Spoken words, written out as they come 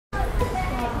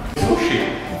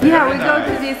Yeah, we go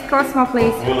to this Cosmo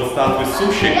place. We'll start with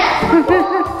sushi.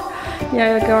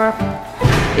 Yeah, go up.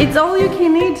 It's all you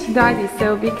can eat, Daddy,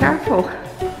 so be careful.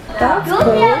 That's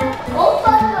cool. Yeah.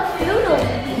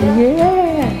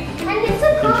 And it's a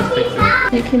coffee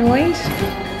house. You can wait.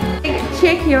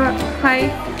 Check your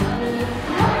height.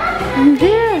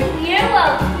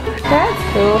 Yeah. That's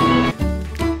cool.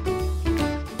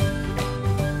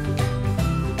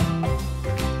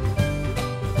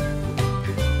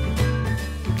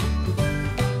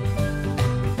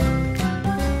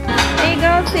 There you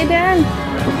go, sit down.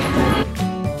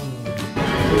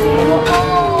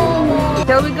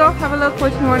 Shall we go have a look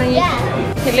what you want to eat?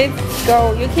 Yeah. Okay, let's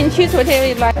go. You can choose whatever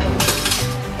you like.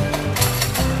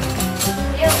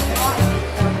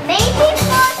 Maybe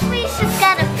first we should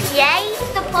get a plate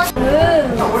to put.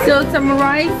 So some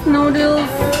rice, noodles.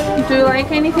 Do you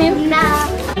like anything? Nah.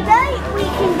 Maybe we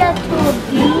can get to a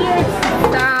beer.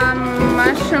 Some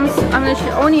mushrooms. I'm not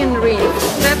sure. Onion rings.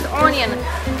 That's onion.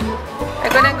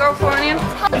 I'm gonna go for onion.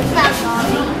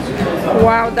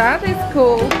 Wow, that is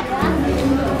cool.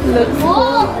 Looks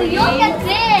Whoa, cool. look at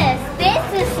this. This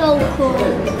is so cool. A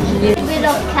bit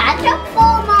of ketchup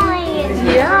for mine.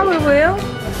 Yeah, we will.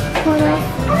 What else?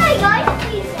 Oh my gosh,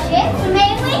 these chips.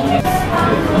 Maybe we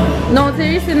can. No,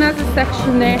 there is another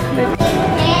section there.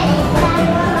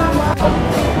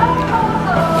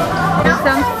 There's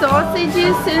some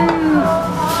sausages and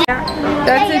yeah,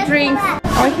 that's a drink.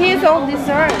 Oh, here's all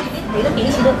dessert.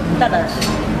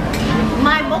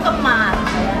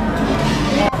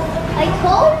 I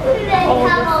told you they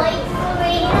have ice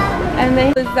cream. And then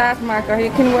with that, Marco,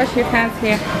 you can wash your hands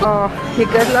here. Oh, you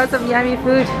got lots of yummy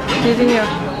food, didn't you?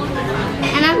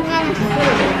 And I'm gonna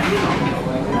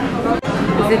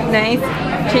Is it nice?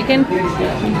 Chicken?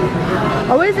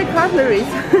 Oh, where's the cutleries?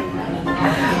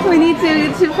 We need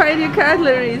to find your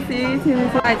cutleries.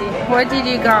 What did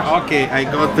you got? Okay, I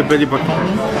got the belly button.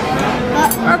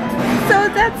 So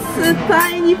that's a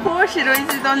tiny portion, or is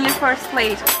it only first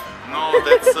plate? No,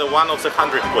 that's one of the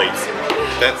 100 plates.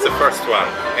 That's the first one,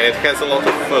 and it has a lot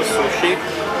of sushi.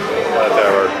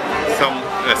 There are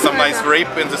some nice rib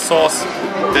in the sauce.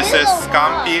 This is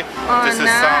scampi. This is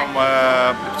some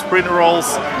spring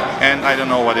rolls, and I don't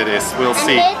know what it is. We'll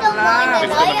see. It's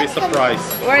gonna be a surprise.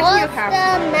 What do you have?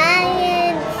 The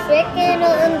mayan chicken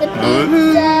on the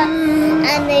pizza,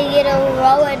 and they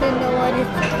roll it in the what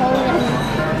it's called.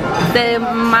 The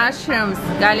mushrooms,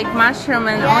 garlic mushroom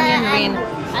and onion ring.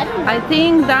 I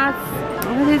think that's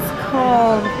what it's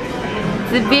called.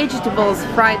 The vegetables,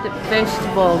 fried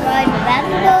vegetables. Fried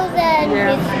vegetables and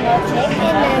it's no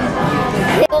chicken and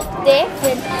it looks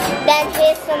different. Then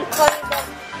here's some kind of,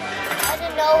 I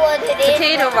don't know what it is.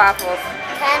 Potato waffles.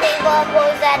 Candy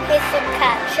waffles and here's some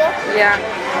ketchup. Yeah.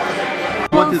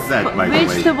 What is that, by the way?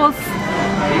 Vegetables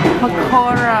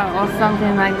pakora or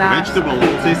something like that. Vegetable.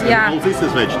 All this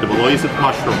is vegetable, or is it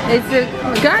mushroom? It's a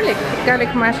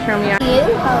garlic mushroom. Yeah. You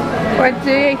have What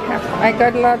do you have? I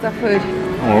got lots of food.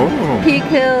 Oh.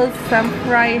 Pickles, some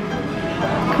fried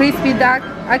crispy duck.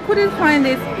 I couldn't find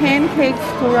these pancakes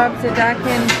to rub the duck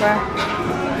in, but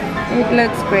it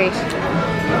looks great.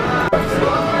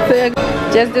 So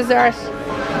just dessert.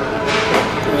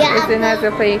 Yeah, It's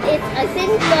another plate. I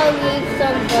think they'll need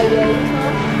some for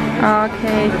later.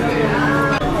 Okay.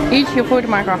 Eat your food,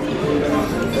 Marco. I'm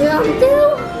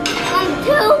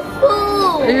too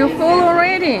full. Are you full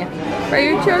already? But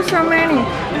you chose so many.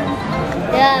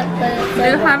 Yeah, but Do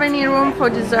you have any room for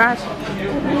dessert?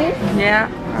 Yeah.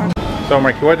 So,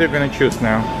 Marky, what are you going to choose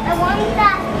now? I want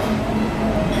that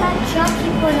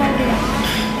chocolate one.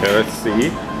 Okay, let's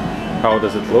see. How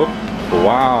does it look?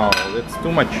 Wow, that's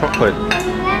too much chocolate.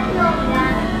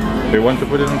 Do you want to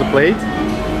put it on the plate?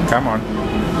 Come on.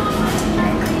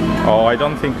 Oh, I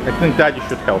think Daddy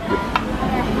should help you.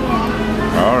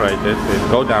 Alright, that's it.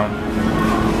 Go down.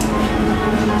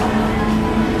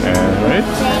 Alright.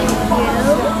 Thank you.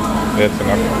 That's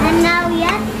enough. And now,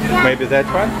 yes. Maybe that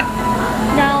one?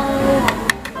 No.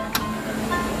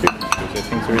 I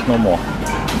think there is no more.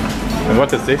 And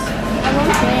what is this? I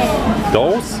want this.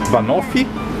 Those? Banoffee?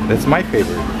 That's my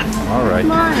favorite. Alright.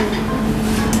 Come on.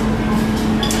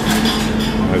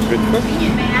 That's good food.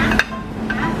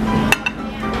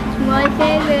 My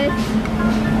favorite.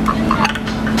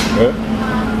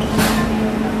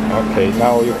 Okay,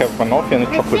 now you have banoffee and a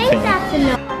chocolate thing. That's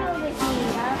enough.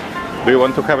 Do you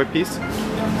want to have a piece?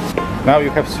 Now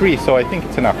you have 3, so I think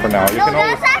it's enough for now. You No, can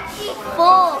always, that's actually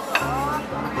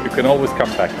 4. you can always come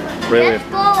back. Really? Let's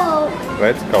go.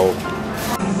 Let's go.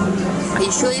 Are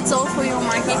you sure it's all for you,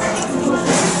 Marky?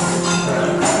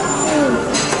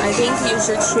 I think you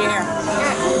should share.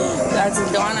 That's a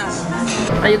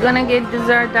donut. Are you gonna get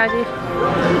dessert, Daddy?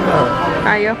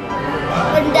 Are you?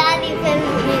 But Daddy can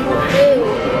do.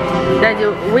 Daddy,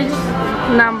 which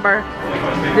number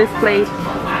this plate?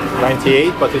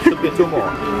 98, but it should be 2 more.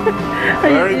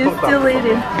 Are you still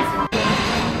eating?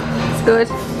 It's good.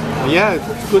 Yeah,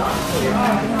 it's good.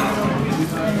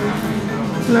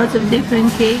 Lots of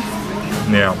different cakes.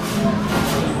 Yeah.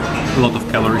 A lot of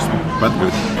calories, but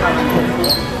good.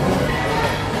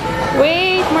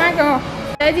 Wait, Marco.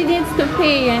 Daddy needs to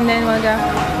pee and then we'll go.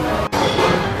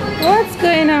 What's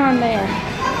going on there?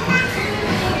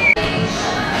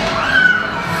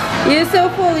 You're so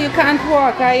full you can't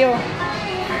walk, are you?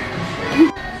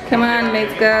 Come on,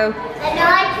 let's go. And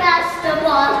I press the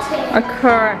button. Of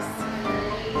course.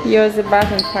 You're the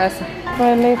button presser.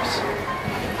 My lips.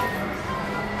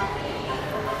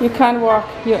 You can't walk.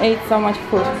 You ate so much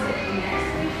food.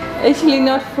 Actually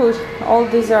not food, all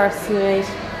desserts you ate.